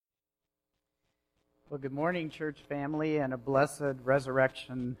Well, good morning, church family, and a blessed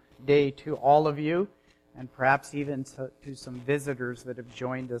resurrection day to all of you, and perhaps even to some visitors that have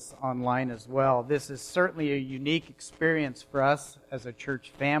joined us online as well. This is certainly a unique experience for us as a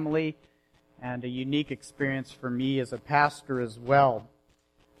church family, and a unique experience for me as a pastor as well.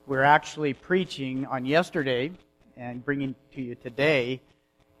 We're actually preaching on yesterday and bringing to you today,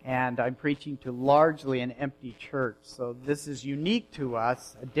 and I'm preaching to largely an empty church. So this is unique to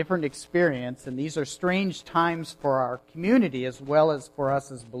us, a different experience, and these are strange times for our community as well as for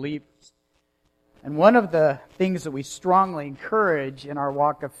us as believers. And one of the things that we strongly encourage in our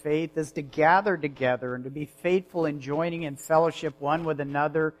walk of faith is to gather together and to be faithful in joining in fellowship one with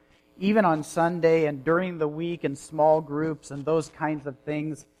another, even on Sunday and during the week in small groups and those kinds of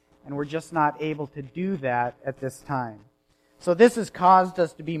things. And we're just not able to do that at this time. So this has caused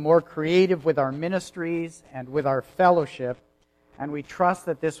us to be more creative with our ministries and with our fellowship, and we trust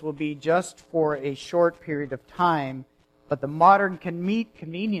that this will be just for a short period of time, but the modern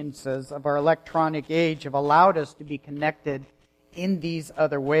conveniences of our electronic age have allowed us to be connected in these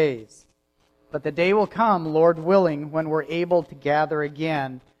other ways. But the day will come, Lord willing, when we're able to gather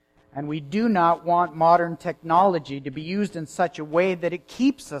again, and we do not want modern technology to be used in such a way that it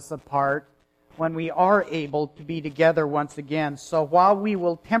keeps us apart when we are able to be together once again. So while we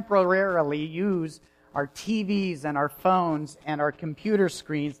will temporarily use our TVs and our phones and our computer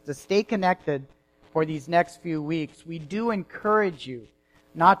screens to stay connected for these next few weeks, we do encourage you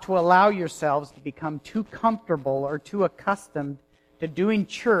not to allow yourselves to become too comfortable or too accustomed to doing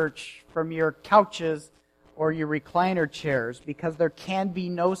church from your couches or your recliner chairs, because there can be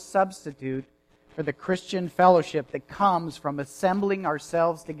no substitute for the Christian fellowship that comes from assembling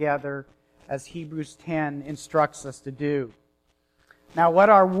ourselves together as Hebrews 10 instructs us to do. Now, what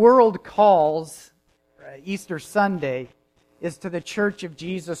our world calls Easter Sunday is to the Church of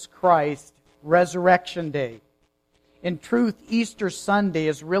Jesus Christ Resurrection Day. In truth, Easter Sunday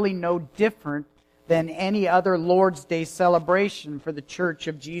is really no different than any other Lord's Day celebration for the Church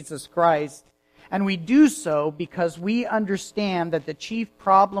of Jesus Christ. And we do so because we understand that the chief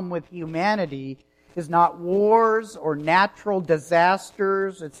problem with humanity is not wars or natural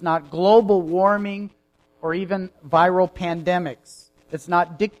disasters. It's not global warming or even viral pandemics. It's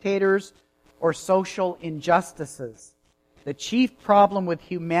not dictators or social injustices. The chief problem with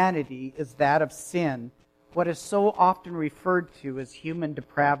humanity is that of sin, what is so often referred to as human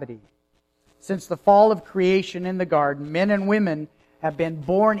depravity. Since the fall of creation in the garden, men and women have been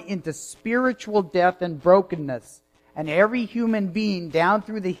born into spiritual death and brokenness. And every human being down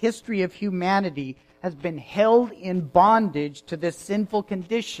through the history of humanity has been held in bondage to this sinful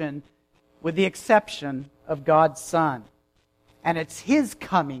condition, with the exception of God's Son. And it's His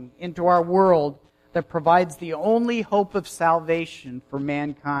coming into our world that provides the only hope of salvation for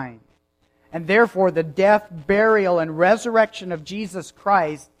mankind. And therefore, the death, burial, and resurrection of Jesus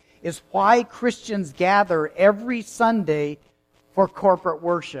Christ is why Christians gather every Sunday for corporate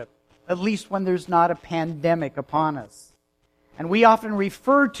worship, at least when there's not a pandemic upon us. And we often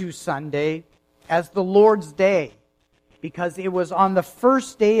refer to Sunday as the Lord's Day, because it was on the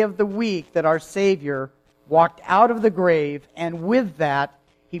first day of the week that our Savior walked out of the grave, and with that,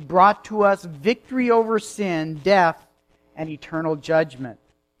 He brought to us victory over sin, death, and eternal judgment.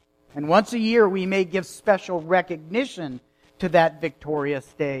 And once a year, we may give special recognition to that victorious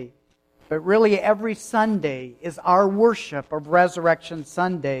day. But really, every Sunday is our worship of Resurrection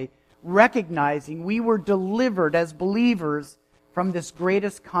Sunday, recognizing we were delivered as believers from this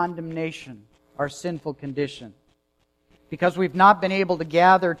greatest condemnation, our sinful condition. Because we've not been able to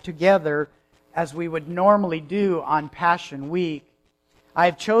gather together as we would normally do on Passion Week, I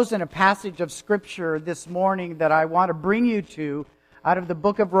have chosen a passage of Scripture this morning that I want to bring you to out of the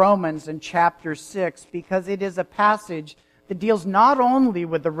book of Romans in chapter 6, because it is a passage that deals not only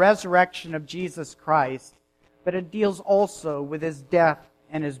with the resurrection of Jesus Christ, but it deals also with His death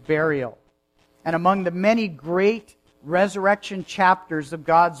and His burial. And among the many great resurrection chapters of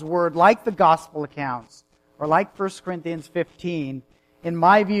God's Word, like the Gospel accounts, or like 1 Corinthians 15, in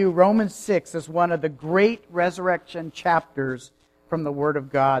my view, Romans 6 is one of the great resurrection chapters from the Word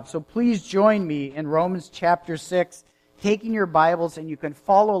of God. So please join me in Romans chapter 6, taking your Bibles, and you can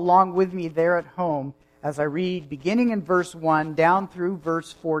follow along with me there at home as I read, beginning in verse 1 down through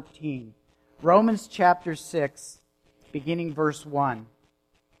verse 14. Romans chapter 6, beginning verse 1.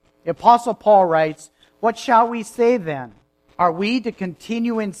 The Apostle Paul writes, "What shall we say then? Are we to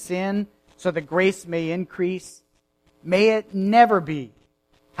continue in sin so that grace may increase? May it never be.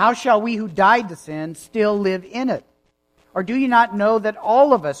 How shall we who died to sin still live in it? Or do you not know that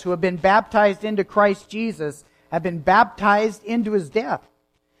all of us who have been baptized into Christ Jesus have been baptized into His death?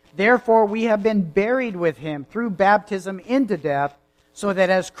 Therefore we have been buried with him through baptism into death, so that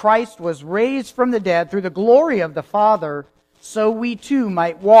as Christ was raised from the dead through the glory of the Father, so we too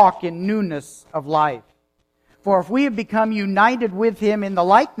might walk in newness of life. For if we have become united with him in the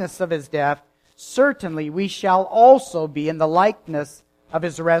likeness of his death, certainly we shall also be in the likeness of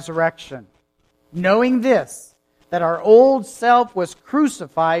his resurrection. Knowing this, that our old self was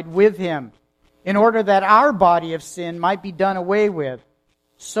crucified with him, in order that our body of sin might be done away with,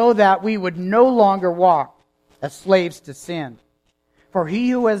 so that we would no longer walk as slaves to sin. For he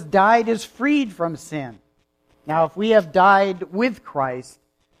who has died is freed from sin. Now if we have died with Christ,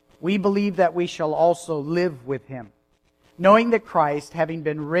 we believe that we shall also live with him, knowing that Christ, having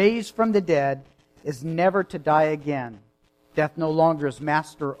been raised from the dead, is never to die again. Death no longer is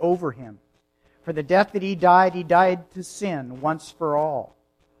master over him. For the death that he died to sin once for all.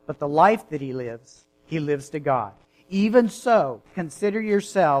 But the life that he lives to God. Even so, consider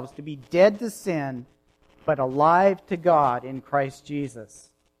yourselves to be dead to sin, but alive to God in Christ Jesus.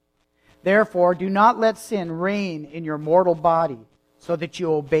 Therefore, do not let sin reign in your mortal body, so that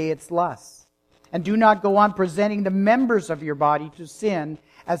you obey its lusts. And do not go on presenting the members of your body to sin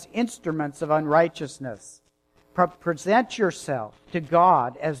as instruments of unrighteousness. Present yourself to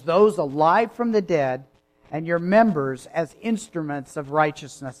God as those alive from the dead, and your members as instruments of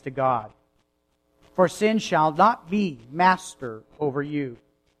righteousness to God. For sin shall not be master over you,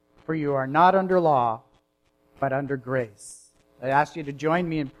 for you are not under law, but under grace. I ask you to join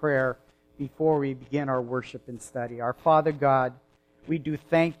me in prayer before we begin our worship and study. Our Father God, we do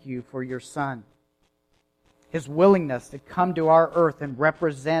thank you for your Son, his willingness to come to our earth and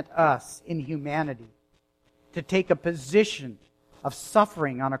represent us in humanity, to take a position of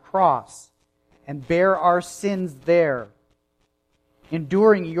suffering on a cross and bear our sins there,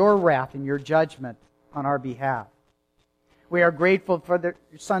 enduring your wrath and your judgment on our behalf. We are grateful for your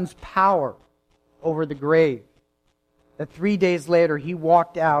Son's power over the grave, that 3 days later he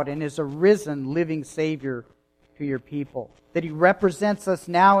walked out and is a risen, living Savior to your people, that he represents us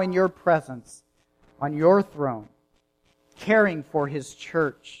now in your presence, on your throne, caring for his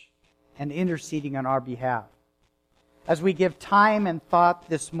church and interceding on our behalf. As we give time and thought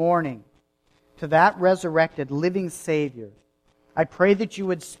this morning to that resurrected, living Savior, I pray that you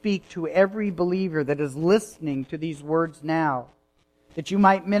would speak to every believer that is listening to these words now, that you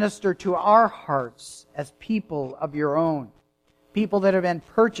might minister to our hearts as people of your own, people that have been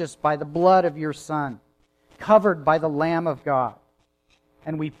purchased by the blood of your Son, covered by the Lamb of God.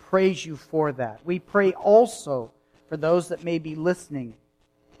 And we praise you for that. We pray also for those that may be listening,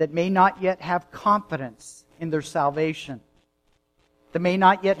 that may not yet have confidence in their salvation, that may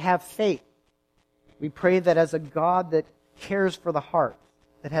not yet have faith. We pray that as a God that cares for the heart,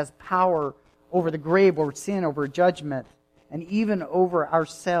 that has power over the grave, over sin, over judgment, and even over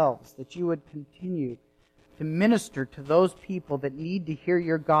ourselves, that you would continue to minister to those people that need to hear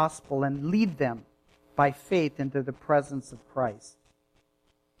your gospel and lead them by faith into the presence of Christ.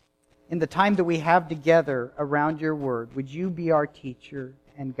 In the time that we have together around your word, would you be our teacher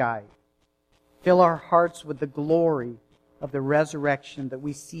and guide? Fill our hearts with the glory of the resurrection that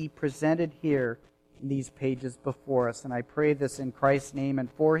we see presented here in these pages before us. And I pray this in Christ's name and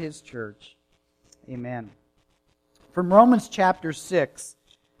for his church. Amen. From Romans chapter 6,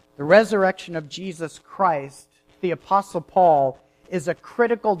 the resurrection of Jesus Christ, the Apostle Paul, is a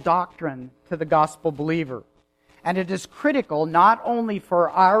critical doctrine to the gospel believer. And it is critical not only for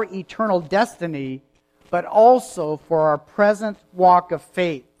our eternal destiny, but also for our present walk of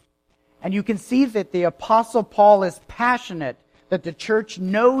faith. And you can see that the Apostle Paul is passionate that the church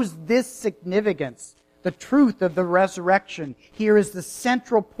knows this significance, the truth of the resurrection. Here is the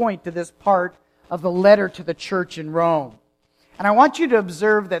central point to this part of the letter to the church in Rome. And I want you to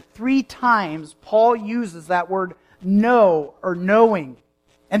observe that 3 times Paul uses that word know or knowing.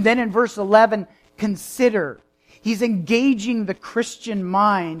 And then in verse 11, consider. He's engaging the Christian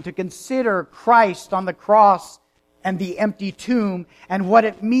mind to consider Christ on the cross and the empty tomb and what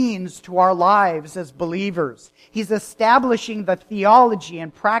it means to our lives as believers. He's establishing the theology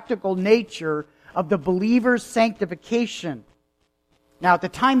and practical nature of the believer's sanctification. Now, at the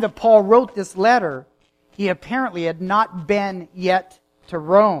time that Paul wrote this letter, he apparently had not been yet to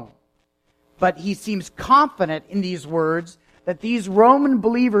Rome. But he seems confident in these words that these Roman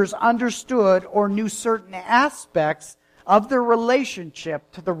believers understood or knew certain aspects of their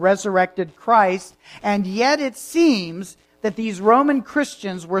relationship to the resurrected Christ, and yet it seems that these Roman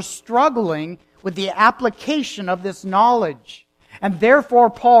Christians were struggling with the application of this knowledge. And therefore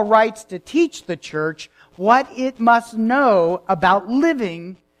Paul writes to teach the church what it must know about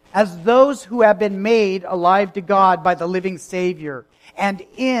living as those who have been made alive to God by the living Savior and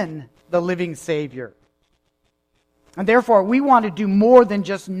in the living Savior. And therefore, we want to do more than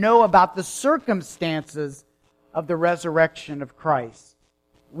just know about the circumstances of the resurrection of Christ.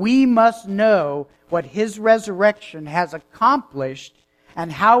 We must know what His resurrection has accomplished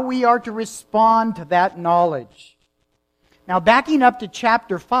and how we are to respond to that knowledge. Now, backing up to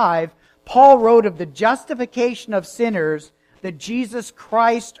chapter 5, Paul wrote of the justification of sinners that Jesus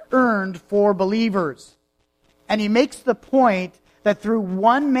Christ earned for believers. And he makes the point that through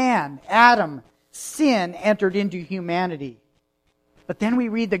one man, Adam, sin entered into humanity. But then we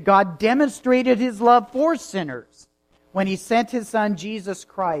read that God demonstrated His love for sinners when He sent His Son, Jesus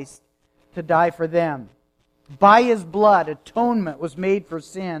Christ, to die for them. By His blood, atonement was made for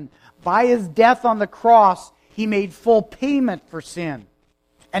sin. By His death on the cross, He made full payment for sin.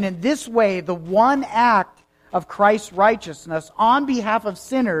 And in this way, the one act of Christ's righteousness on behalf of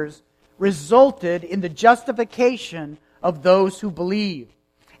sinners resulted in the justification of those who believe.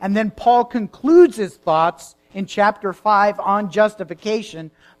 And then Paul concludes his thoughts in chapter 5 on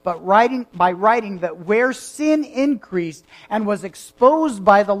justification, by writing that where sin increased and was exposed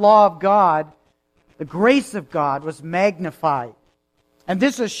by the law of God, the grace of God was magnified. And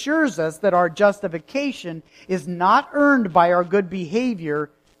this assures us that our justification is not earned by our good behavior,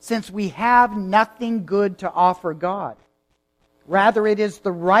 since we have nothing good to offer God. Rather, it is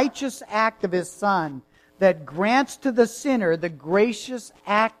the righteous act of His Son that grants to the sinner the gracious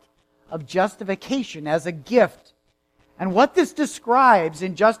act of justification as a gift. And what this describes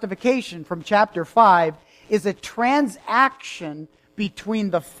in justification from chapter 5 is a transaction between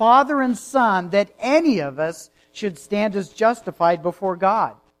the Father and Son that any of us should stand as justified before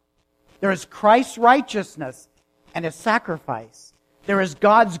God. There is Christ's righteousness and His sacrifice. There is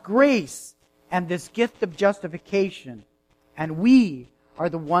God's grace and this gift of justification. And we are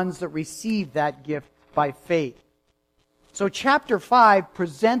the ones that receive that gift by faith. So chapter 5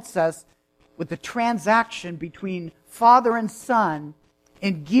 presents us with the transaction between Father and Son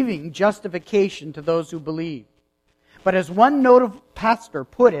in giving justification to those who believe. But as one notable pastor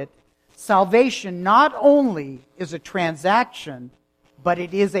put it, salvation not only is a transaction, but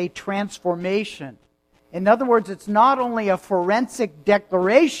it is a transformation. In other words, it's not only a forensic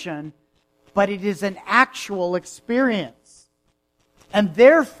declaration, but it is an actual experience. And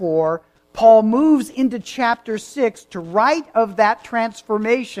therefore, Paul moves into chapter 6 to write of that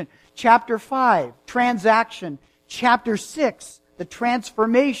transformation. Chapter 5, transaction. Chapter 6, the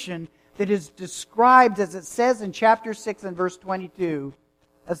transformation that is described, as it says in chapter 6 and verse 22,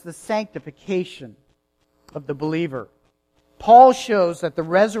 as the sanctification of the believer. Paul shows that the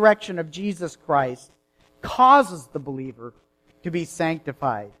resurrection of Jesus Christ causes the believer to be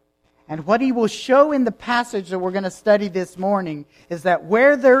sanctified. And what he will show in the passage that we're going to study this morning is that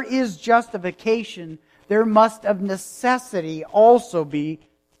where there is justification, there must of necessity also be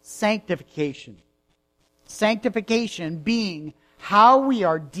sanctification. Sanctification being how we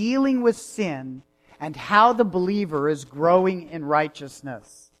are dealing with sin and how the believer is growing in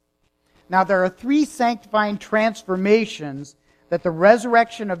righteousness. Now, there are 3 sanctifying transformations that the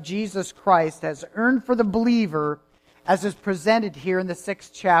resurrection of Jesus Christ has earned for the believer, as is presented here in the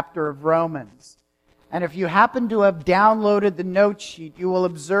 6th chapter of Romans. And if you happen to have downloaded the note sheet, you will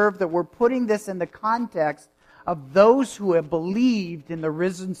observe that we're putting this in the context of those who have believed in the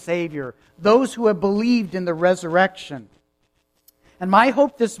risen Savior, those who have believed in the resurrection. And my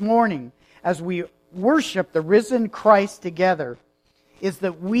hope this morning, as we worship the risen Christ together, is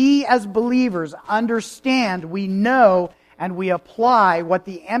that we as believers understand, we know, and we apply what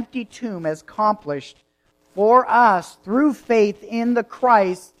the empty tomb has accomplished for us through faith in the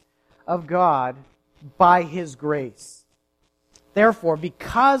Christ of God by His grace. Therefore,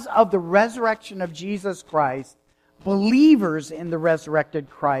 because of the resurrection of Jesus Christ, believers in the resurrected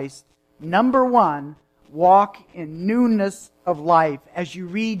Christ, number 1, walk in newness of life, as you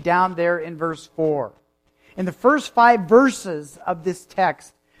read down there in verse 4. In the first 5 verses of this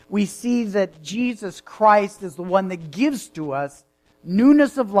text, we see that Jesus Christ is the one that gives to us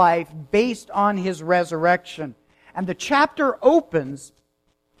newness of life based on His resurrection. And the chapter opens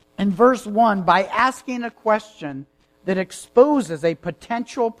in verse 1 by asking a question that exposes a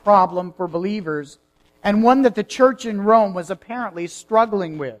potential problem for believers, and one that the church in Rome was apparently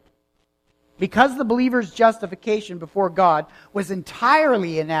struggling with. Because the believer's justification before God was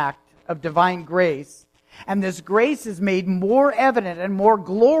entirely an act of divine grace, and this grace is made more evident and more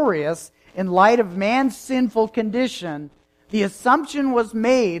glorious in light of man's sinful condition, the assumption was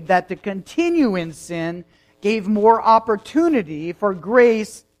made that to continue in sin gave more opportunity for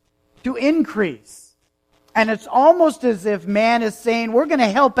grace to increase. And it's almost as if man is saying, we're going to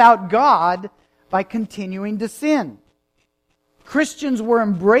help out God by continuing to sin. Christians were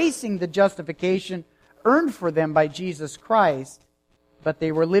embracing the justification earned for them by Jesus Christ, but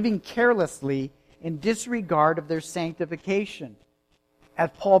they were living carelessly in disregard of their sanctification. As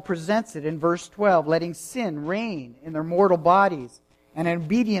Paul presents it in verse 12, letting sin reign in their mortal bodies and in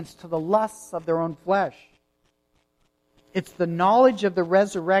obedience to the lusts of their own flesh. It's the knowledge of the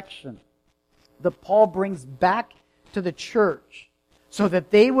resurrection that Paul brings back to the church so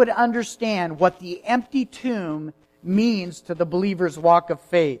that they would understand what the empty tomb means to the believer's walk of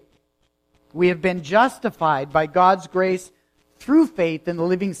faith. We have been justified by God's grace through faith in the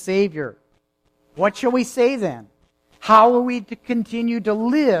living Savior. What shall we say then? How are we to continue to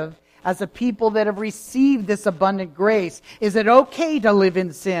live as a people that have received this abundant grace? Is it okay to live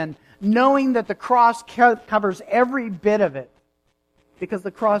in sin, knowing that the cross covers every bit of it? Because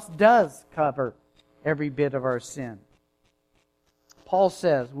the cross does cover every bit of our sin. Paul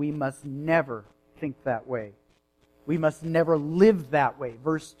says we must never think that way. We must never live that way.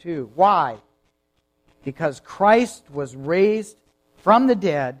 Verse 2. Why? Because Christ was raised from the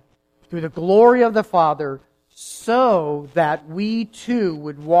dead through the glory of the Father, so that we too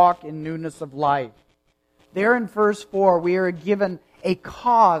would walk in newness of life. There in verse 4, we are given a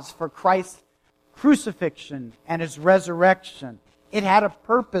cause for Christ's crucifixion and His resurrection. It had a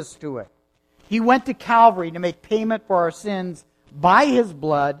purpose to it. He went to Calvary to make payment for our sins by His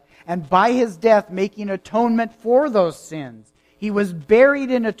blood, and by His death making atonement for those sins. He was buried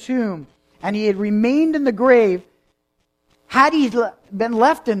in a tomb, and He had remained in the grave. Had He been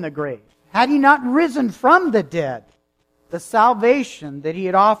left in the grave, had He not risen from the dead, the salvation that He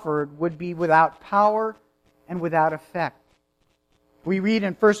had offered would be without power and without effect. We read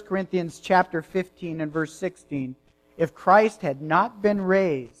in 1 Corinthians chapter 15 and verse 16, if Christ had not been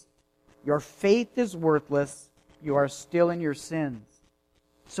raised, your faith is worthless, you are still in your sins.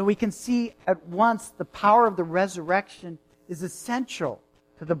 So we can see at once the power of the resurrection is essential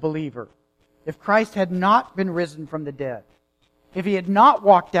to the believer. If Christ had not been risen from the dead, if He had not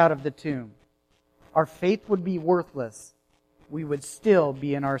walked out of the tomb, our faith would be worthless. We would still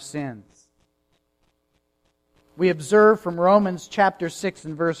be in our sins. We observe from Romans chapter 6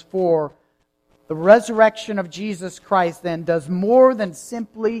 and verse 4, the resurrection of Jesus Christ then does more than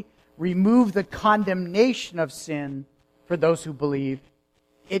simply remove the condemnation of sin for those who believe.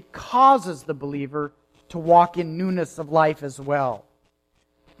 It causes the believer to walk in newness of life as well.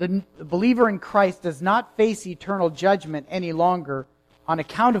 The believer in Christ does not face eternal judgment any longer on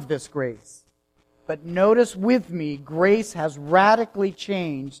account of this grace. But notice with me, grace has radically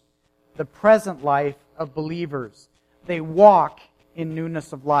changed the present life of believers. They walk in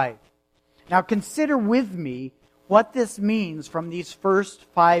newness of life. Now consider with me what this means from these first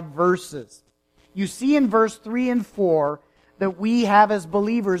 5 verses. You see in verse 3 and 4 that we have as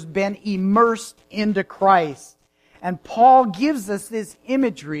believers been immersed into Christ. And Paul gives us this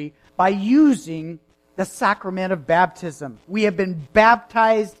imagery by using the sacrament of baptism. We have been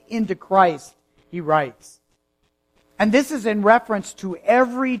baptized into Christ, he writes. And this is in reference to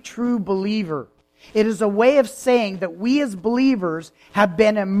every true believer. It is a way of saying that we as believers have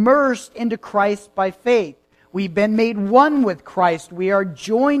been immersed into Christ by faith. We've been made one with Christ. We are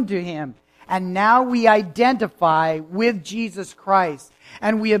joined to Him. And now we identify with Jesus Christ.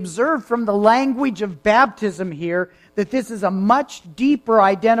 And we observe from the language of baptism here that this is a much deeper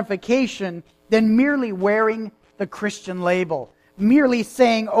identification than merely wearing the Christian label. Merely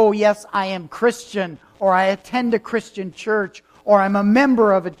saying, oh yes, I am Christian, or I attend a Christian church, or I'm a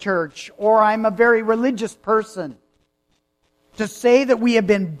member of a church, or I'm a very religious person. To say that we have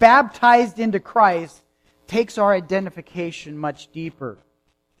been baptized into Christ takes our identification much deeper.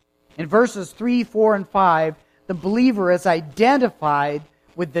 In verses 3, 4, and 5, the believer is identified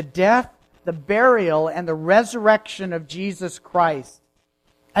with the death, the burial, and the resurrection of Jesus Christ.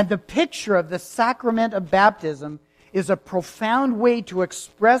 And the picture of the sacrament of baptism is a profound way to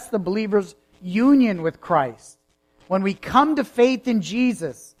express the believer's union with Christ. When we come to faith in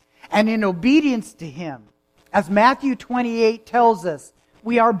Jesus and in obedience to Him, as Matthew 28 tells us,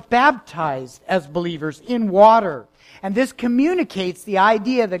 we are baptized as believers in water. And this communicates the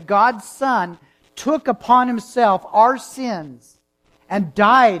idea that God's Son took upon Himself our sins and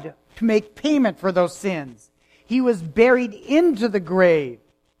died to make payment for those sins. He was buried into the grave.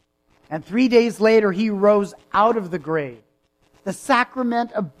 And 3 days later, He rose out of the grave. The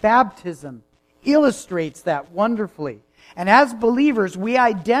sacrament of baptism illustrates that wonderfully. And as believers, we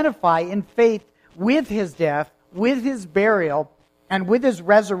identify in faith with His death, with His burial, and with His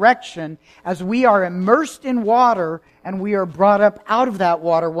resurrection as we are immersed in water and we are brought up out of that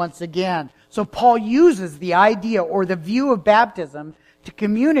water once again. So Paul uses the idea or the view of baptism to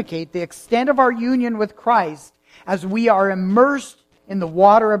communicate the extent of our union with Christ. As we are immersed in the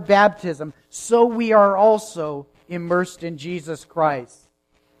water of baptism, so we are also immersed in Jesus Christ.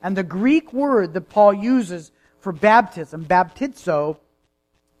 And the Greek word that Paul uses for baptism, baptizo,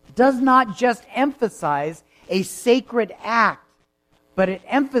 does not just emphasize a sacred act, but it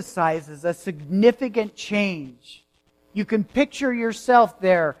emphasizes a significant change. You can picture yourself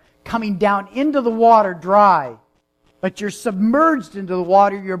there coming down into the water dry, but you're submerged into the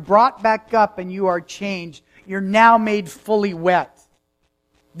water, you're brought back up, and you are changed. You're now made fully wet.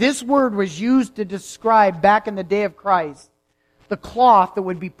 This word was used to describe, back in the day of Christ, the cloth that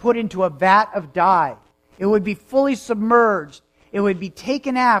would be put into a vat of dye. It would be fully submerged. It would be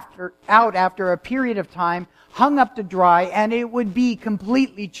taken out after a period of time, hung up to dry, and it would be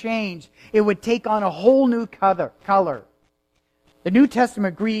completely changed. It would take on a whole new color. The New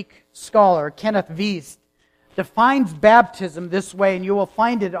Testament Greek scholar, Kenneth Wiest, defines baptism this way, and you will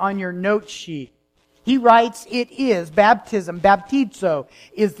find it on your note sheet. He writes, baptism, baptizo,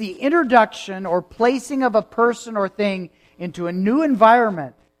 is the introduction or placing of a person or thing into a new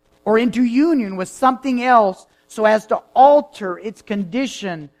environment or into union with something else so as to alter its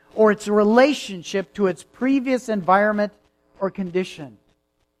condition or its relationship to its previous environment or condition.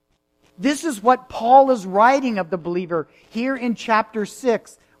 This is what Paul is writing of the believer here in chapter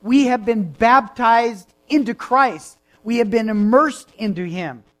 6. We have been baptized into Christ. We have been immersed into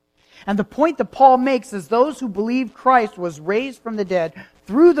Him. And the point that Paul makes is those who believe Christ was raised from the dead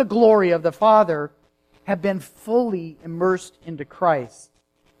through the glory of the Father have been fully immersed into Christ.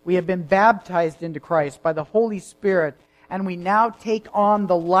 We have been baptized into Christ by the Holy Spirit, and we now take on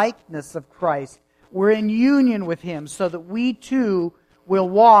the likeness of Christ. We're in union with Him so that we too will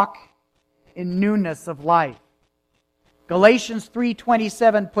walk in newness of life. Galatians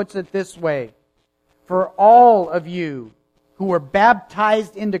 3:27 puts it this way, "For all of you who were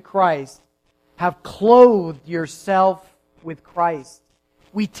baptized into Christ have clothed yourself with Christ."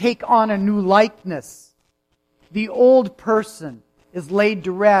 We take on a new likeness. The old person is laid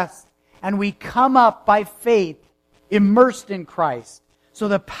to rest, and we come up by faith, immersed in Christ. So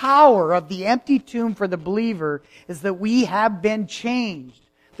the power of the empty tomb for the believer is that we have been changed.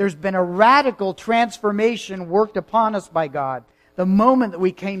 There's been a radical transformation worked upon us by God the moment that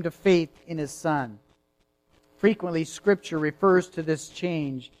we came to faith in His Son. Frequently, Scripture refers to this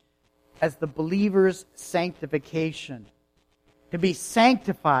change as the believer's sanctification. To be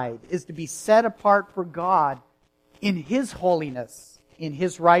sanctified is to be set apart for God in His holiness, in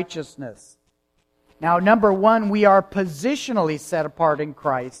His righteousness. Now, number one, we are positionally set apart in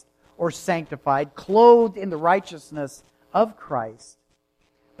Christ, or sanctified, clothed in the righteousness of Christ.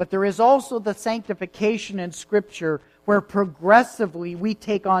 But there is also the sanctification in Scripture where progressively we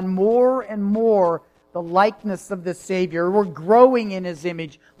take on more and more the likeness of the Savior. We're growing in His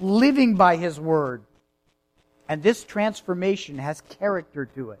image, living by His Word. And this transformation has character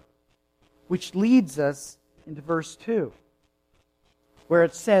to it, which leads us into verse 2, where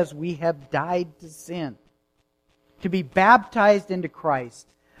it says, we have died to sin. To be baptized into Christ,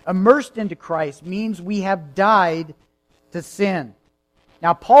 immersed into Christ, means we have died to sin.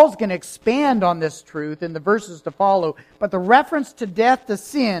 Now, Paul's going to expand on this truth in the verses to follow, but the reference to death to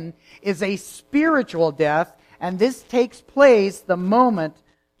sin is a spiritual death, and this takes place the moment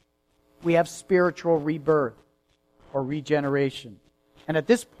we have spiritual rebirth or regeneration. And at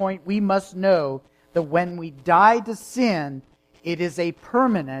this point, we must know that when we die to sin, it is a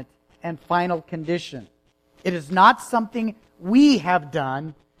permanent and final condition. It is not something we have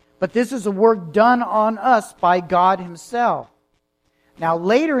done, but this is a work done on us by God Himself. Now,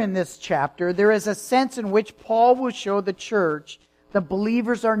 later in this chapter, there is a sense in which Paul will show the church that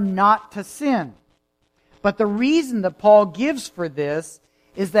believers are not to sin. But the reason that Paul gives for this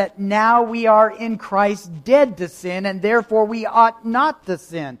is that now we are in Christ dead to sin, and therefore we ought not to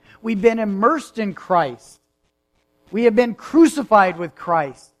sin. We've been immersed in Christ. We have been crucified with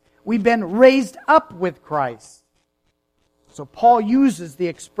Christ. We've been raised up with Christ. So Paul uses the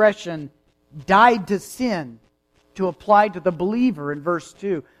expression, died to sin, to apply to the believer in verse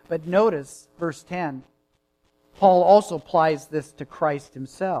 2. But notice, verse 10, Paul also applies this to Christ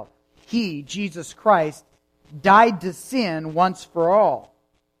Himself. He, Jesus Christ, died to sin once for all.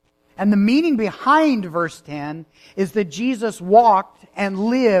 And the meaning behind verse 10 is that Jesus walked and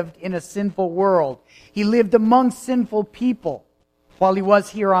lived in a sinful world. He lived among sinful people while He was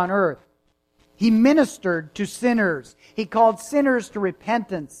here on earth. He ministered to sinners. He called sinners to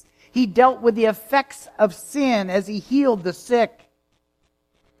repentance. He dealt with the effects of sin as He healed the sick.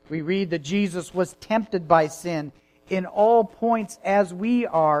 We read that Jesus was tempted by sin in all points as we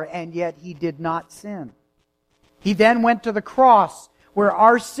are, and yet He did not sin. He then went to the cross where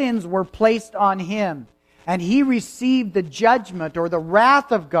our sins were placed on Him, and He received the judgment or the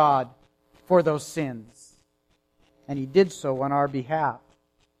wrath of God for those sins. And He did so on our behalf.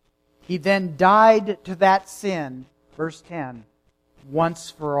 He then died to that sin, verse 10, once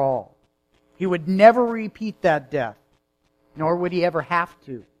for all. He would never repeat that death, nor would He ever have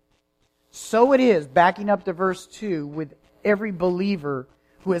to. So it is, backing up to verse 2, with every believer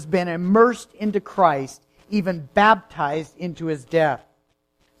who has been immersed into Christ, even baptized into His death.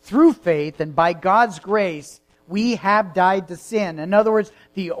 Through faith and by God's grace, we have died to sin. In other words,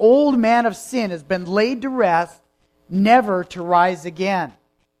 the old man of sin has been laid to rest, never to rise again.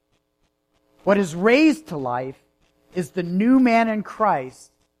 What is raised to life is the new man in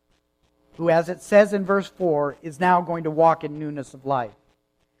Christ, who, as it says in verse 4, is now going to walk in newness of life.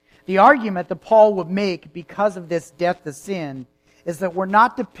 The argument that Paul would make because of this death to sin is that we're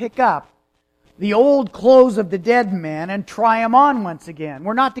not to pick up the old clothes of the dead man and try them on once again.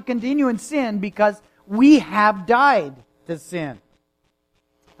 We're not to continue in sin because we have died to sin.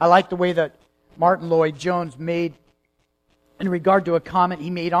 I like the way that Martin Lloyd-Jones made in regard to a comment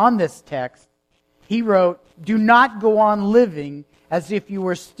he made on this text. He wrote, "Do not go on living as if you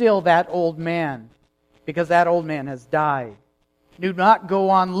were still that old man, because that old man has died. Do not go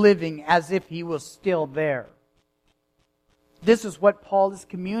on living as if he was still there." This is what Paul is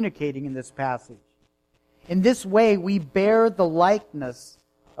communicating in this passage. In this way, we bear the likeness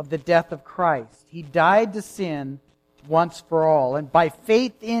of the death of Christ. He died to sin once for all, and by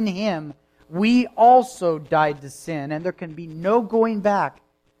faith in Him, we also died to sin, and there can be no going back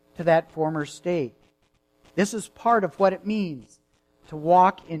to that former state. This is part of what it means to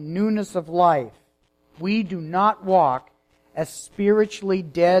walk in newness of life. We do not walk as spiritually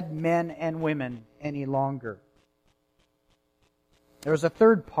dead men and women any longer. There's a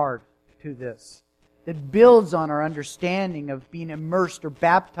third part to this that builds on our understanding of being immersed or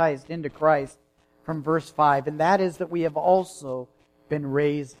baptized into Christ from verse 5, and that is that we have also been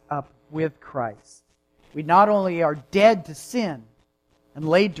raised up with Christ. We not only are dead to sin and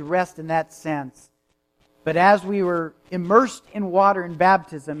laid to rest in that sense, but as we were immersed in water in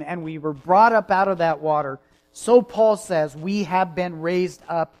baptism and we were brought up out of that water, so Paul says we have been raised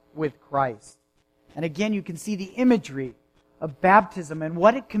up with Christ. And again, you can see the imagery of baptism and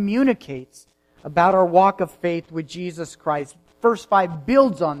what it communicates about our walk of faith with Jesus Christ. Verse 5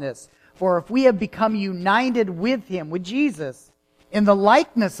 builds on this. For if we have become united with Him, with Jesus, in the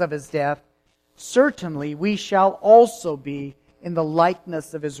likeness of His death, certainly we shall also be in the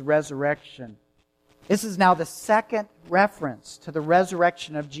likeness of His resurrection. This is now the second reference to the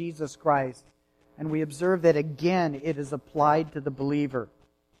resurrection of Jesus Christ, and we observe that again it is applied to the believer.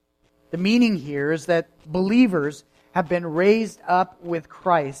 The meaning here is that believers have been raised up with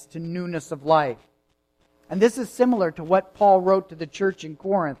Christ to newness of life. And this is similar to what Paul wrote to the church in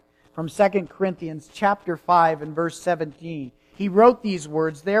Corinth from 2 Corinthians chapter 5 and verse 17. He wrote these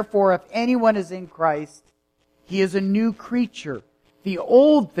words, "Therefore, if anyone is in Christ, he is a new creature. The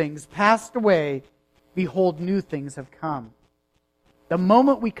old things passed away. Behold, new things have come." The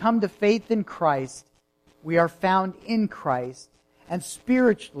moment we come to faith in Christ, we are found in Christ, and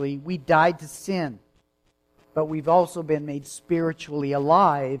spiritually we died to sin. But we've also been made spiritually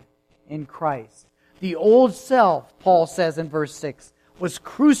alive in Christ. The old self, Paul says in verse 6, was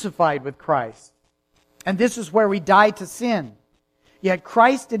crucified with Christ. And this is where we died to sin. Yet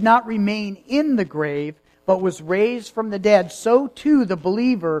Christ did not remain in the grave, but was raised from the dead. So too the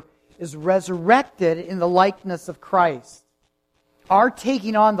believer is resurrected in the likeness of Christ. Our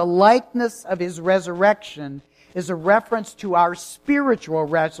taking on the likeness of His resurrection is a reference to our spiritual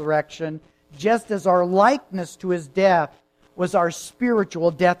resurrection, just as our likeness to His death was our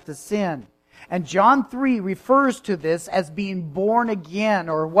spiritual death to sin. And John 3 refers to this as being born again,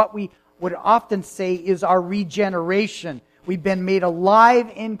 or what we would often say is our regeneration. We've been made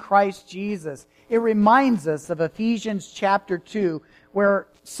alive in Christ Jesus. It reminds us of Ephesians chapter 2, where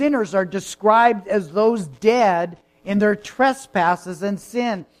sinners are described as those dead in their trespasses and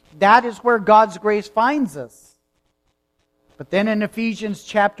sin. That is where God's grace finds us. But then in Ephesians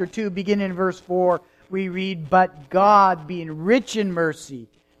chapter 2, beginning in verse 4, we read, "But God, being rich in mercy,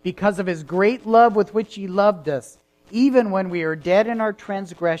 because of His great love with which He loved us, even when we are dead in our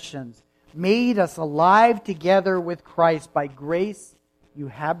transgressions, made us alive together with Christ. By grace you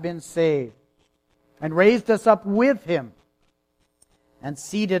have been saved, and raised us up with Him, and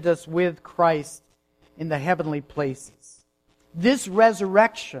seated us with Christ in the heavenly places." This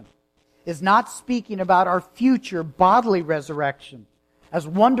resurrection is not speaking about our future bodily resurrection, as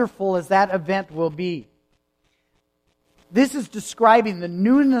wonderful as that event will be. This is describing the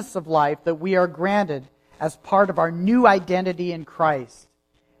newness of life that we are granted as part of our new identity in Christ.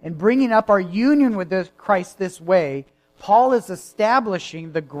 In bringing up our union with Christ this way, Paul is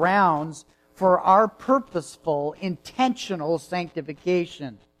establishing the grounds for our purposeful, intentional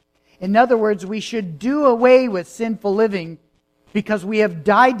sanctification. In other words, we should do away with sinful living because we have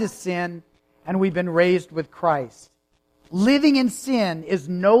died to sin and we've been raised with Christ. Living in sin is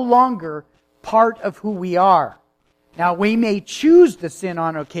no longer part of who we are. Now, we may choose to sin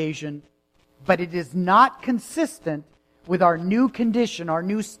on occasion, but it is not consistent with our new condition, our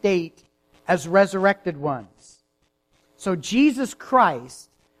new state as resurrected ones. So Jesus Christ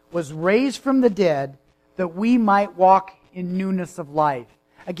was raised from the dead that we might walk in newness of life.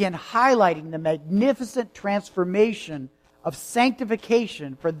 Again, highlighting the magnificent transformation of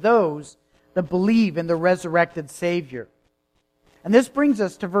sanctification for those that believe in the resurrected Savior. And this brings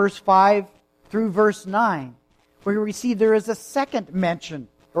us to verse 5 through verse 9, where we see there is a second mention,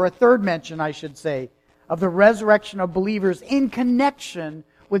 or a third mention, I should say, of the resurrection of believers in connection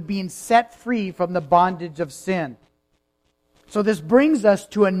with being set free from the bondage of sin. So this brings us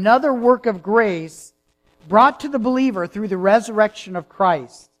to another work of grace brought to the believer through the resurrection of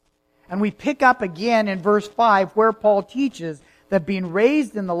Christ. And we pick up again in verse 5 where Paul teaches that being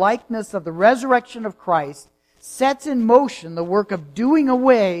raised in the likeness of the resurrection of Christ sets in motion the work of doing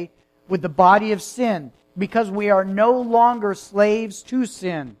away with the body of sin, because we are no longer slaves to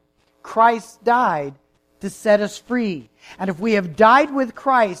sin. Christ died to set us free. And if we have died with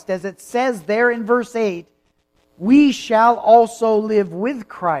Christ, as it says there in verse 8, we shall also live with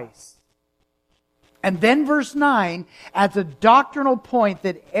Christ. And then verse 9 adds a doctrinal point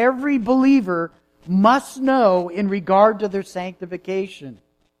that every believer must know in regard to their sanctification.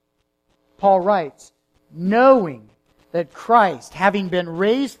 Paul writes, knowing that Christ, having been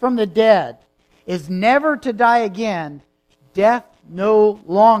raised from the dead, is never to die again, death no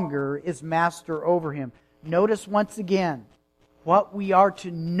longer is master over him. Notice once again what we are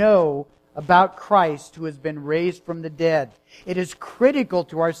to know about Christ who has been raised from the dead. It is critical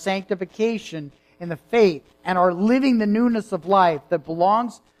to our sanctification in the faith and our living the newness of life that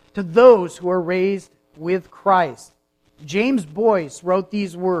belongs to those who are raised with Christ. James Boyce wrote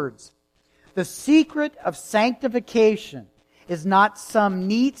these words, "The secret of sanctification is not some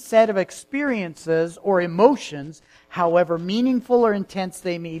neat set of experiences or emotions, however meaningful or intense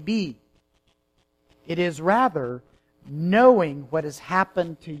they may be. It is rather knowing what has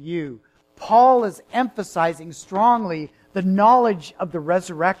happened to you." Paul is emphasizing strongly the knowledge of the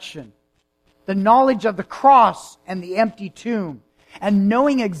resurrection, the knowledge of the cross and the empty tomb, and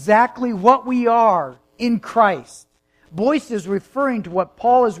knowing exactly what we are in Christ. Boyce is referring to what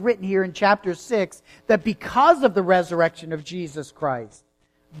Paul has written here in chapter 6, that because of the resurrection of Jesus Christ,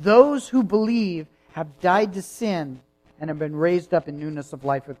 those who believe have died to sin and have been raised up in newness of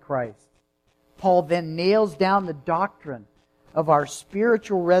life with Christ. Paul then nails down the doctrine of our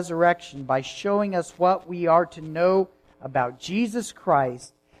spiritual resurrection by showing us what we are to know about Jesus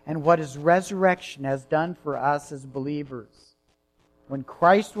Christ and what His resurrection has done for us as believers. When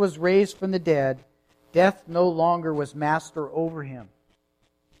Christ was raised from the dead, death no longer was master over Him.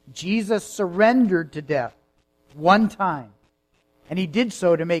 Jesus surrendered to death one time, and He did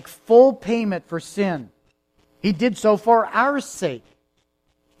so to make full payment for sin. He did so for our sake.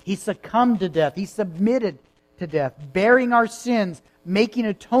 He succumbed to death. He submitted to death, bearing our sins, making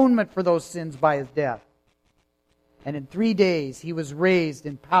atonement for those sins by His death. And in 3 days He was raised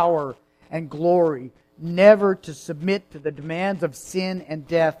in power and glory, never to submit to the demands of sin and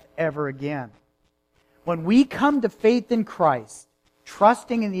death ever again. When we come to faith in Christ,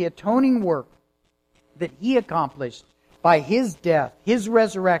 trusting in the atoning work that He accomplished by His death, His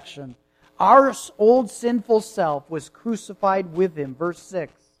resurrection, our old sinful self was crucified with Him. Verse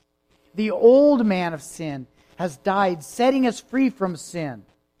 6. The old man of sin has died, setting us free from sin.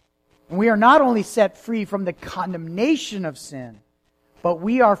 And we are not only set free from the condemnation of sin, but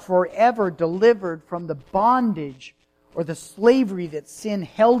we are forever delivered from the bondage or the slavery that sin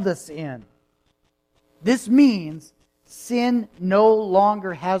held us in. This means sin no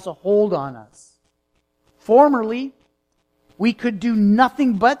longer has a hold on us. Formerly, we could do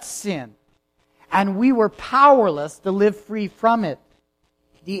nothing but sin, and we were powerless to live free from it.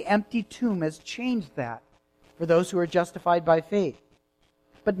 The empty tomb has changed that for those who are justified by faith.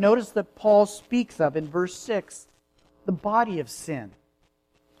 But notice that Paul speaks of, in verse 6, the body of sin.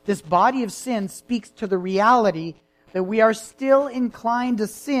 This body of sin speaks to the reality that we are still inclined to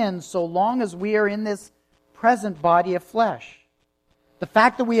sin so long as we are in this present body of flesh. The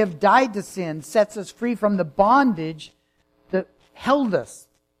fact that we have died to sin sets us free from the bondage that held us,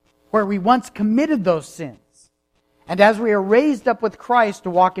 where we once committed those sins. And as we are raised up with Christ to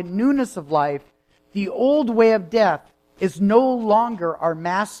walk in newness of life, the old way of death is no longer our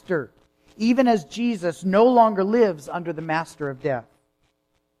master, even as Jesus no longer lives under the master of death.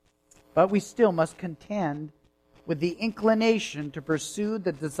 But we still must contend with the inclination to pursue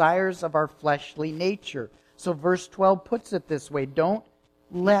the desires of our fleshly nature. So verse 12 puts it this way: don't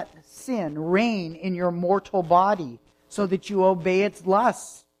let sin reign in your mortal body so that you obey its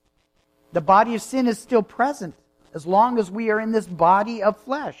lusts. The body of sin is still present as long as we are in this body of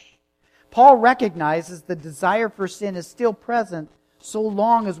flesh. Paul recognizes the desire for sin is still present so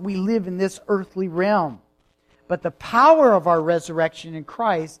long as we live in this earthly realm. But the power of our resurrection in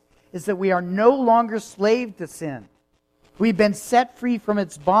Christ is that we are no longer slave to sin. We've been set free from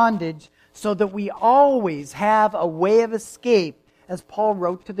its bondage so that we always have a way of escape, as Paul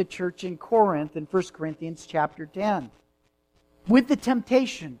wrote to the church in Corinth in 1 Corinthians chapter 10. With the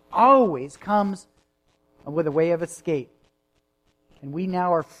temptation always comes with a way of escape. And we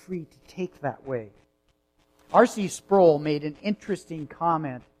now are free to take that way. R.C. Sproul made an interesting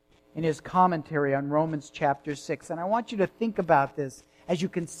comment in his commentary on Romans chapter 6. And I want you to think about this as you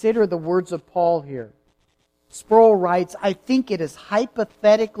consider the words of Paul here. Sproul writes, I think it is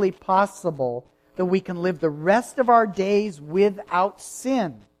hypothetically possible that we can live the rest of our days without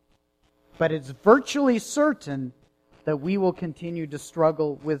sin. But it's virtually certain that we will continue to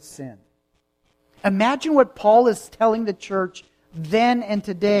struggle with sin. Imagine what Paul is telling the church then and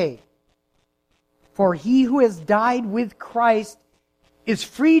today. For he who has died with Christ is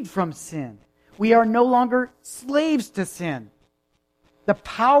freed from sin. We are no longer slaves to sin. The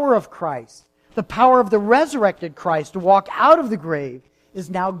power of Christ, the power of the resurrected Christ to walk out of the grave, is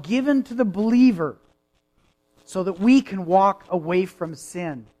now given to the believer so that we can walk away from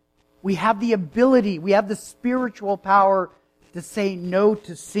sin. We have the ability, we have the spiritual power to say no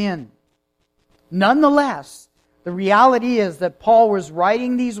to sin. Nonetheless, the reality is that Paul was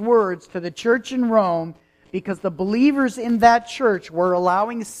writing these words to the church in Rome because the believers in that church were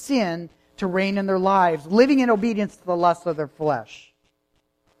allowing sin to reign in their lives, living in obedience to the lust of their flesh.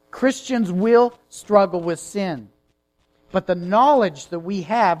 Christians will struggle with sin. But the knowledge that we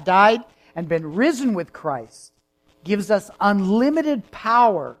have died and been risen with Christ gives us unlimited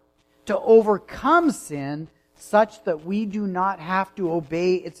power to overcome sin such that we do not have to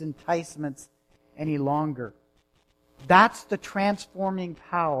obey its enticements any longer. That's the transforming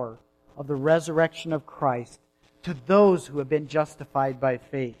power of the resurrection of Christ to those who have been justified by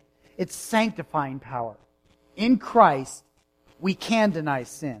faith. It's sanctifying power. In Christ, we can deny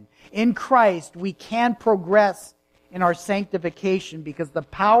sin. In Christ, we can progress in our sanctification because the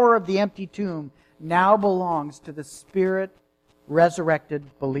power of the empty tomb now belongs to the Spirit-resurrected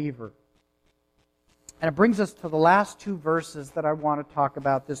believer. And it brings us to the last two verses that I want to talk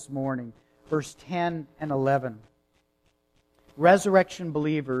about this morning, verse 10 and 11. Resurrection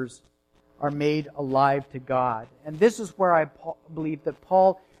believers are made alive to God. And this is where I believe that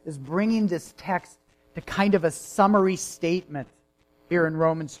Paul is bringing this text to kind of a summary statement here in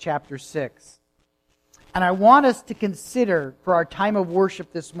Romans chapter 6. And I want us to consider for our time of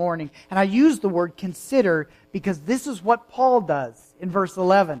worship this morning, and I use the word consider because this is what Paul does in verse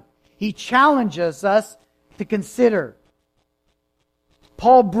 11. He challenges us to consider.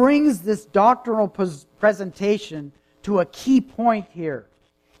 Paul brings this doctrinal presentation to a key point here.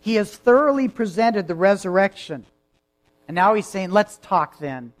 He has thoroughly presented the resurrection. And now he's saying, let's talk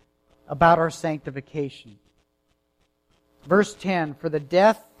then about our sanctification. Verse 10, for the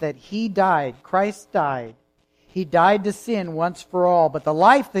death that he died, Christ died, he died to sin once for all, but the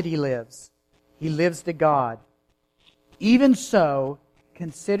life that he lives to God. Even so,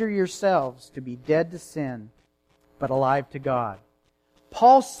 consider yourselves to be dead to sin, but alive to God.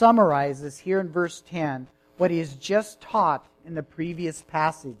 Paul summarizes here in verse 10 what he has just taught in the previous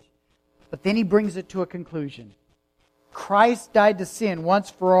passage. But then he brings it to a conclusion. Christ died to sin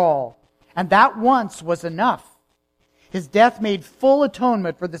once for all, and that once was enough. His death made full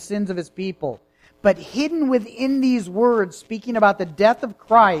atonement for the sins of his people. But hidden within these words, speaking about the death of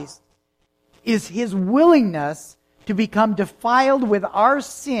Christ, is his willingness to become defiled with our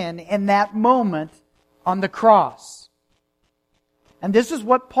sin in that moment on the cross. And this is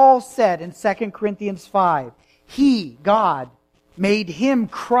what Paul said in 2 Corinthians 5. He, God, made him,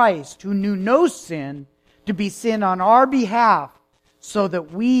 Christ, who knew no sin, to be sin on our behalf, so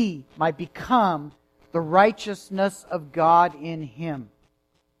that we might become the righteousness of God in him.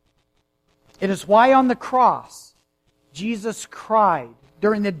 It is why on the cross, Jesus cried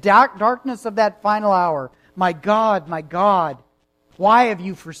during the darkness of that final hour, my God, why have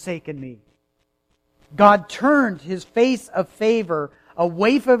you forsaken me? God turned his face of favor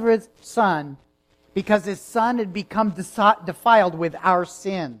away from his Son because His Son had become defiled with our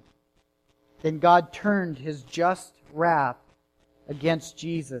sin. Then God turned His just wrath against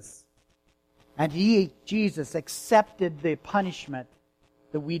Jesus. And Jesus, accepted the punishment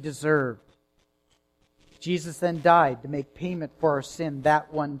that we deserved. Jesus then died to make payment for our sin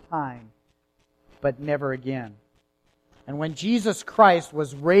that one time, but never again. And when Jesus Christ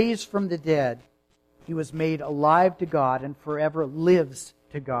was raised from the dead, He was made alive to God and forever lives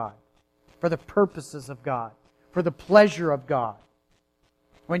to God, for the purposes of God, for the pleasure of God.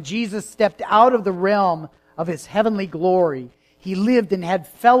 When Jesus stepped out of the realm of His heavenly glory, He lived and had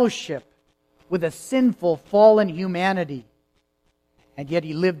fellowship with a sinful, fallen humanity. And yet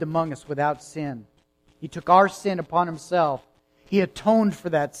He lived among us without sin. He took our sin upon Himself. He atoned for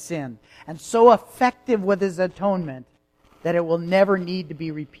that sin. And so effective was His atonement that it will never need to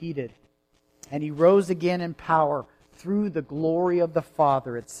be repeated. And He rose again in power through the glory of the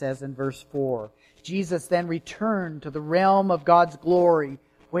Father, it says in verse 4. Jesus then returned to the realm of God's glory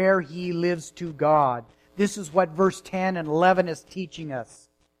where He lives to God. This is what verse 10 and 11 is teaching us.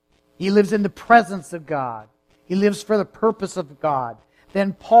 He lives in the presence of God. He lives for the purpose of God.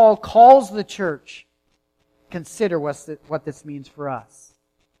 Then Paul calls the church. Consider what this means for us.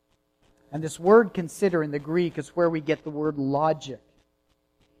 And this word consider in the Greek is where we get the word logic.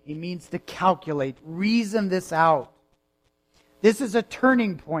 It means to calculate, reason this out. This is a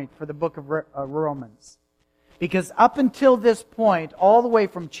turning point for the book of Romans. Because up until this point, all the way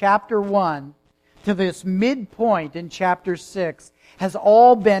from chapter 1 to this midpoint in chapter 6, has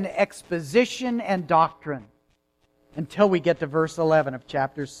all been exposition and doctrine until we get to verse 11 of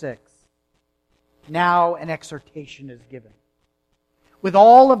chapter 6. Now an exhortation is given. With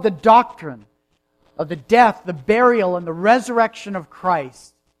all of the doctrine of the death, the burial, and the resurrection of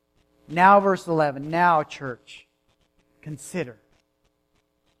Christ. Now verse 11, now church, consider.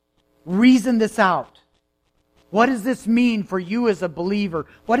 Reason this out. What does this mean for you as a believer?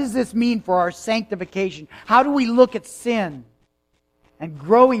 What does this mean for our sanctification? How do we look at sin and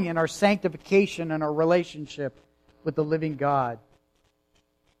growing in our sanctification and our relationship with the living God?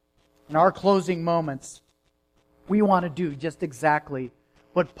 In our closing moments, we want to do just exactly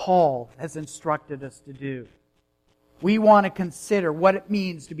what Paul has instructed us to do. We want to consider what it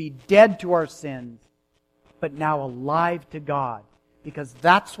means to be dead to our sins, but now alive to God, because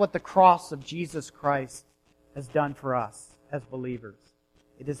that's what the cross of Jesus Christ has done for us as believers.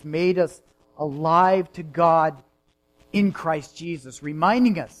 It has made us alive to God in Christ Jesus,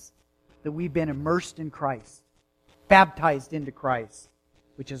 reminding us that we've been immersed in Christ, baptized into Christ,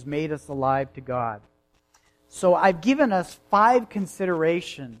 which has made us alive to God. So I've given us 5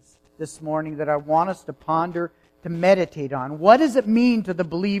 considerations this morning that I want us to ponder, to meditate on. What does it mean to the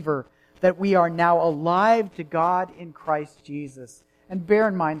believer that we are now alive to God in Christ Jesus? And bear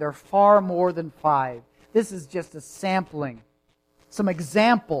in mind, there are far more than 5. This is just a sampling, some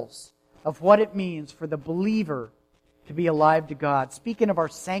examples of what it means for the believer to be alive to God. Speaking of our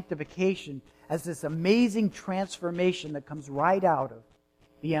sanctification as this amazing transformation that comes right out of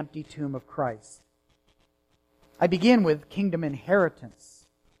the empty tomb of Christ. I begin with kingdom inheritance.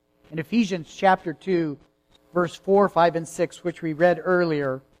 In Ephesians chapter 2, verse 4, 5, and 6, which we read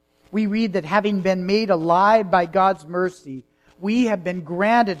earlier, we read that having been made alive by God's mercy, we have been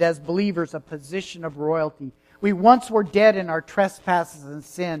granted as believers a position of royalty. We once were dead in our trespasses and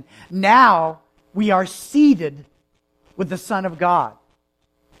sin. Now we are seated with the Son of God.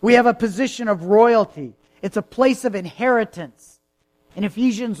 We have a position of royalty. It's a place of inheritance. In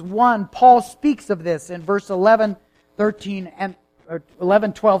Ephesians 1, Paul speaks of this in verse 11,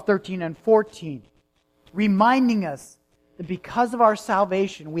 12, 13, and 14, reminding us that because of our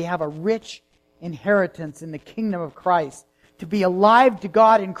salvation, we have a rich inheritance in the kingdom of Christ. To be alive to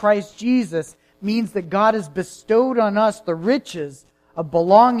God in Christ Jesus means that God has bestowed on us the riches of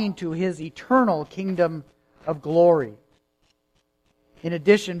belonging to His eternal kingdom of glory. In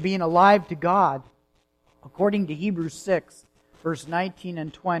addition, being alive to God, according to Hebrews 6, verse 19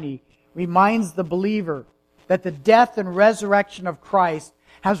 and 20, reminds the believer that the death and resurrection of Christ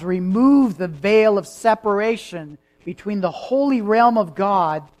has removed the veil of separation between the holy realm of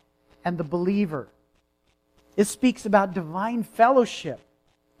God and the believer. It speaks about divine fellowship.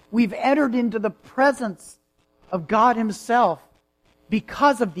 We've entered into the presence of God Himself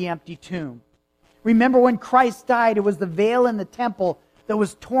because of the empty tomb. Remember when Christ died, it was the veil in the temple that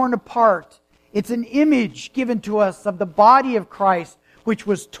was torn apart. It's an image given to us of the body of Christ, which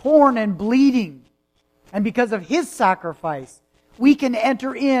was torn and bleeding. And because of His sacrifice, we can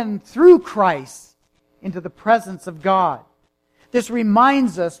enter in through Christ into the presence of God. This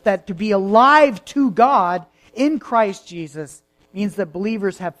reminds us that to be alive to God in Christ Jesus means that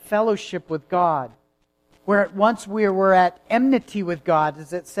believers have fellowship with God Where at once we were at enmity with God,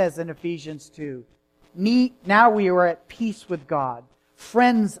 as it says in Ephesians 2. Now we are at peace with God,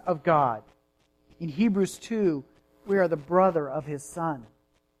 friends of God. In Hebrews 2, we are the brother of His Son.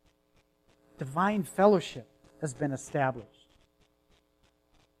 Divine fellowship has been established.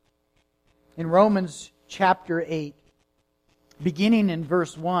 In Romans chapter 8, beginning in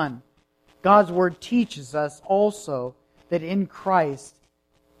verse 1, God's Word teaches us also that in Christ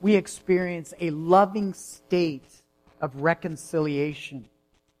we experience a loving state of reconciliation.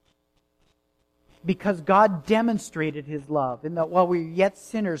 Because God demonstrated His love, in that while we were yet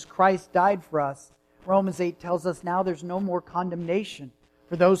sinners, Christ died for us. Romans 8 tells us now there's no more condemnation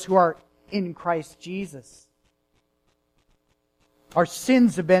for those who are in Christ Jesus. Our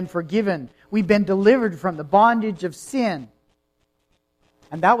sins have been forgiven. We've been delivered from the bondage of sin.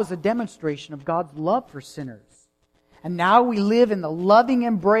 And that was a demonstration of God's love for sinners. And now we live in the loving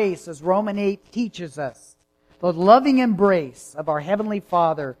embrace, as Romans 8 teaches us. The loving embrace of our Heavenly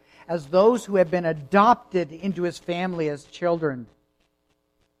Father as those who have been adopted into His family as children.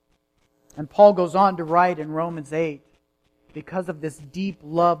 And Paul goes on to write in Romans 8, because of this deep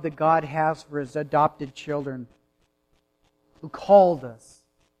love that God has for His adopted children, who called us,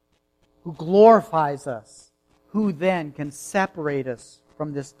 who glorifies us, who then can separate us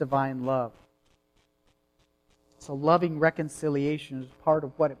from this divine love. So loving reconciliation is part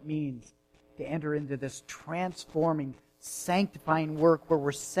of what it means to enter into this transforming, sanctifying work where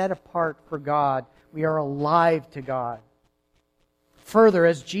we're set apart for God. We are alive to God. Further,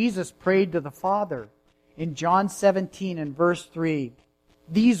 as Jesus prayed to the Father in John 17 and verse 3,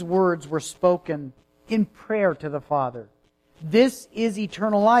 these words were spoken in prayer to the Father. This is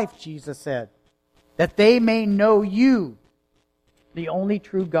eternal life, Jesus said, that they may know You, the only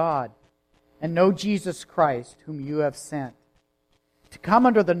true God, and know Jesus Christ, whom You have sent. To come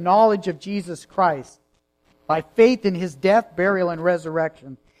under the knowledge of Jesus Christ by faith in His death, burial, and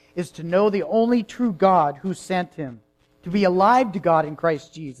resurrection is to know the only true God who sent Him. To be alive to God in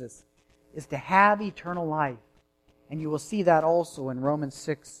Christ Jesus is to have eternal life. And you will see that also in Romans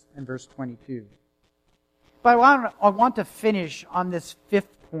 6 and verse 22. But I want to finish on this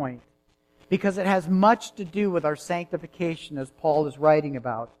fifth point because it has much to do with our sanctification, as Paul is writing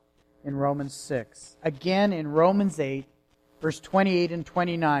about in Romans 6. Again, in Romans 8, verse 28 and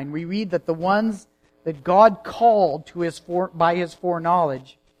 29, we read that the ones that God called by His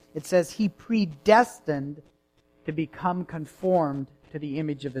foreknowledge, it says He predestined to become conformed to the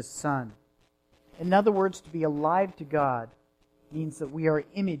image of His Son. In other words, to be alive to God means that we are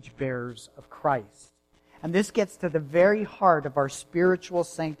image bearers of Christ. And this gets to the very heart of our spiritual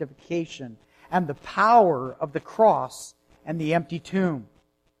sanctification and the power of the cross and the empty tomb.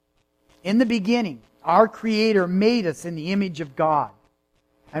 In the beginning, our Creator made us in the image of God.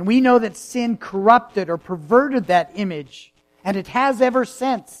 And we know that sin corrupted or perverted that image, and it has ever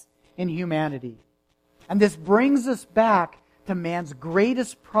since in humanity. And this brings us back to man's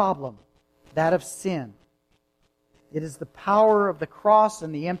greatest problem, that of sin. It is the power of the cross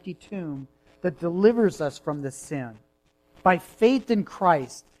and the empty tomb that delivers us from this sin. By faith in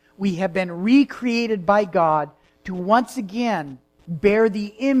Christ, we have been recreated by God to once again bear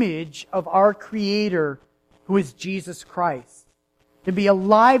the image of our Creator, who is Jesus Christ. To be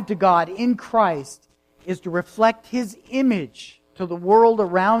alive to God in Christ is to reflect His image to the world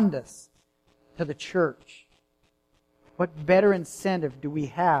around us, to the church. What better incentive do we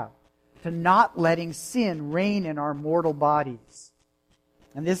have to not letting sin reign in our mortal bodies?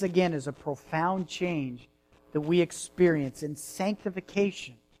 And this again is a profound change that we experience in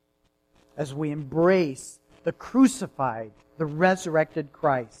sanctification as we embrace the crucified, the resurrected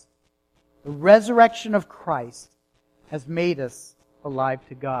Christ. The resurrection of Christ has made us alive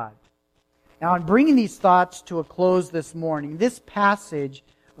to God. Now, in bringing these thoughts to a close this morning, this passage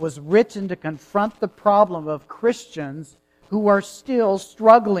was written to confront the problem of Christians who are still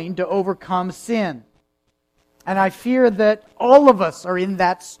struggling to overcome sin. And I fear that all of us are in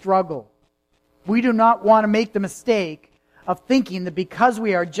that struggle. We do not want to make the mistake of thinking that because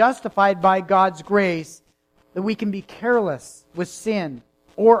we are justified by God's grace, that we can be careless with sin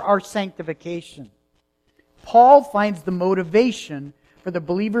or our sanctification. Paul finds the motivation for the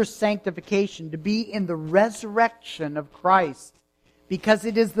believer's sanctification to be in the resurrection of Christ, because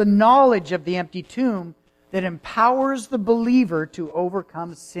it is the knowledge of the empty tomb that empowers the believer to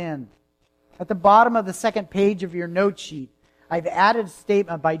overcome sin. At the bottom of the second page of your note sheet, I've added a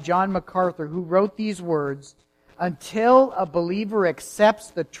statement by John MacArthur, who wrote these words: until a believer accepts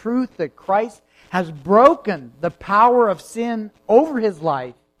the truth that Christ has broken the power of sin over his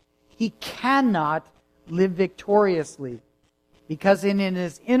life, he cannot live victoriously, because in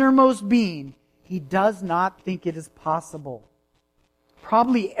his innermost being, he does not think it is possible.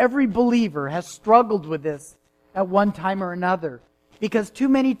 Probably every believer has struggled with this at one time or another, because too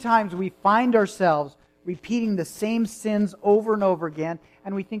many times we find ourselves repeating the same sins over and over again,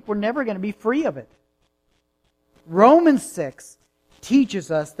 and we think we're never going to be free of it. Romans 6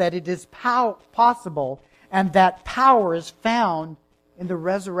 teaches us that it is possible, and that power is found in the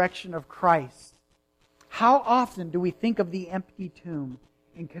resurrection of Christ. How often do we think of the empty tomb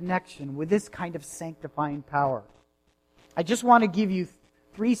in connection with this kind of sanctifying power? I just want to give you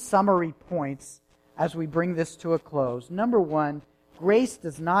 3 summary points as we bring this to a close. Number 1, grace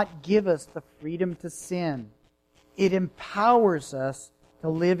does not give us the freedom to sin. It empowers us to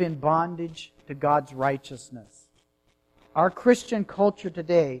live in bondage to God's righteousness. Our Christian culture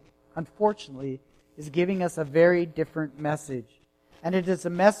today, unfortunately, is giving us a very different message. And it is a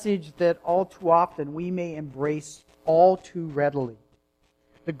message that all too often we may embrace all too readily.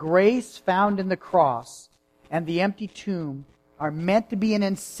 The grace found in the cross and the empty tomb are meant to be an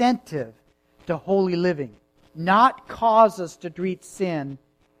incentive to holy living, not cause us to treat sin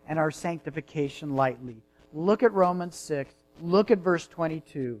and our sanctification lightly. Look at Romans 6. Look at verse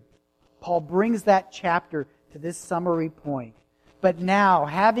 22. Paul brings that chapter to this summary point. But now,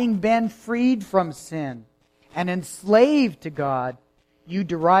 having been freed from sin and enslaved to God, you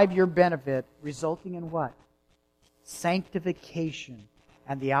derive your benefit, resulting in what? Sanctification.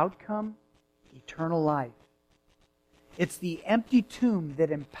 And the outcome? Eternal life. It's the empty tomb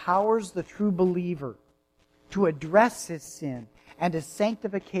that empowers the true believer to address his sin and his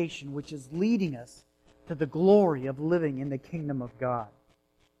sanctification, which is leading us to the glory of living in the kingdom of God.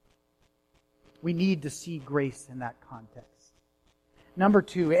 We need to see grace in that context. Number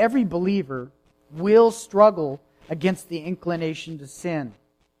 2, every believer will struggle against the inclination to sin.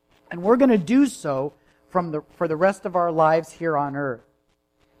 And we're going to do so for the rest of our lives here on earth.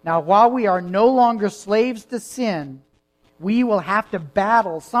 Now, while we are no longer slaves to sin, we will have to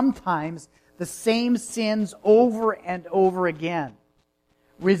battle sometimes the same sins over and over again.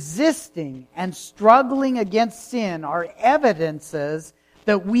 Resisting and struggling against sin are evidences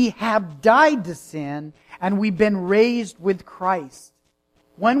that we have died to sin and we've been raised with Christ.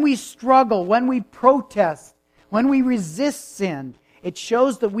 When we struggle, when we protest, when we resist sin, it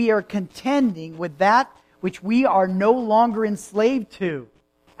shows that we are contending with that which we are no longer enslaved to,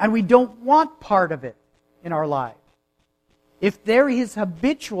 and we don't want part of it in our life. If there is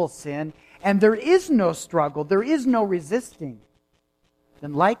habitual sin and there is no struggle, there is no resisting,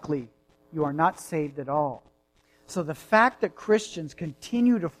 then likely you are not saved at all. So the fact that Christians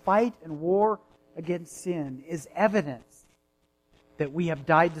continue to fight and war against sin is evidence that we have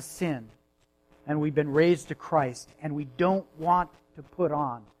died to sin and we've been raised to Christ, and we don't want to put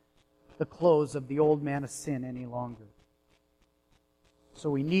on the clothes of the old man of sin any longer. So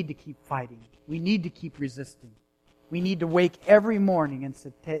we need to keep fighting. We need to keep resisting. We need to wake every morning and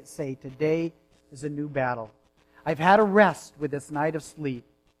say, today is a new battle. I've had a rest with this night of sleep.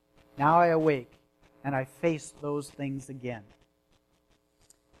 Now I awake and I face those things again.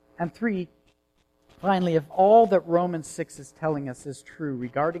 And 3, finally, if all that Romans 6 is telling us is true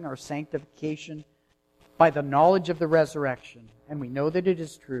regarding our sanctification by the knowledge of the resurrection, and we know that it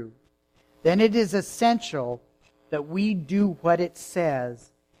is true, then it is essential that we do what it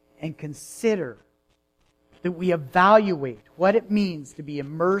says and consider, that we evaluate what it means to be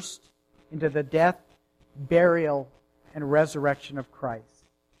immersed into the death, burial, and resurrection of Christ.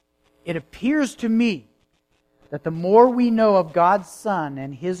 It appears to me that the more we know of God's Son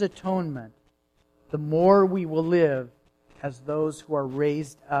and His atonement, the more we will live as those who are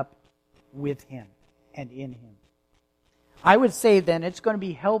raised up with Him and in Him. I would say then it's going to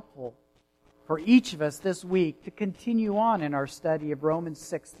be helpful for each of us this week to continue on in our study of Romans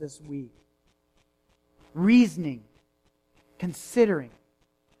 6 this week. Reasoning, considering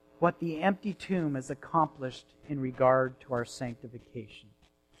what the empty tomb has accomplished in regard to our sanctification.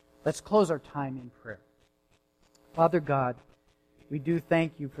 Let's close our time in prayer. Father God, we do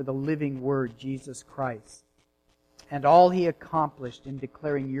thank You for the living Word, Jesus Christ, and all He accomplished in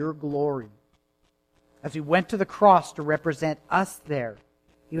declaring Your glory. As He went to the cross to represent us there,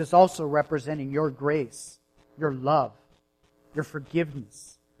 He was also representing Your grace, Your love, Your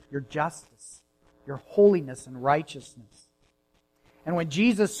forgiveness, Your justice, Your holiness and righteousness. And when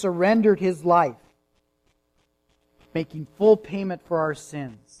Jesus surrendered His life, making full payment for our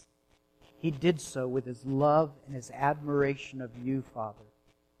sins, He did so with His love and His admiration of You, Father,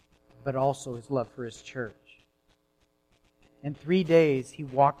 but also His love for His church. In 3 days, He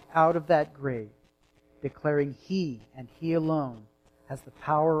walked out of that grave, declaring He and He alone has the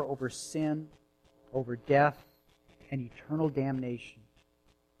power over sin, over death, and eternal damnation.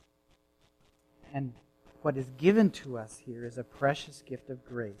 And what is given to us here is a precious gift of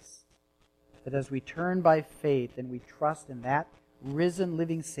grace. That as we turn by faith and we trust in that risen,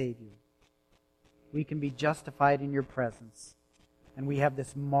 living Savior, we can be justified in your presence. And we have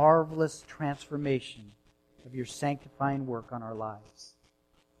this marvelous transformation of your sanctifying work on our lives.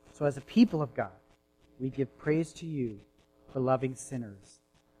 So as a people of God, we give praise to you for loving sinners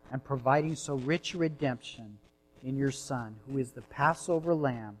and providing so rich a redemption in your Son, who is the Passover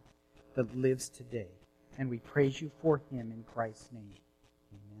Lamb that lives today. And we praise you for him in Christ's name.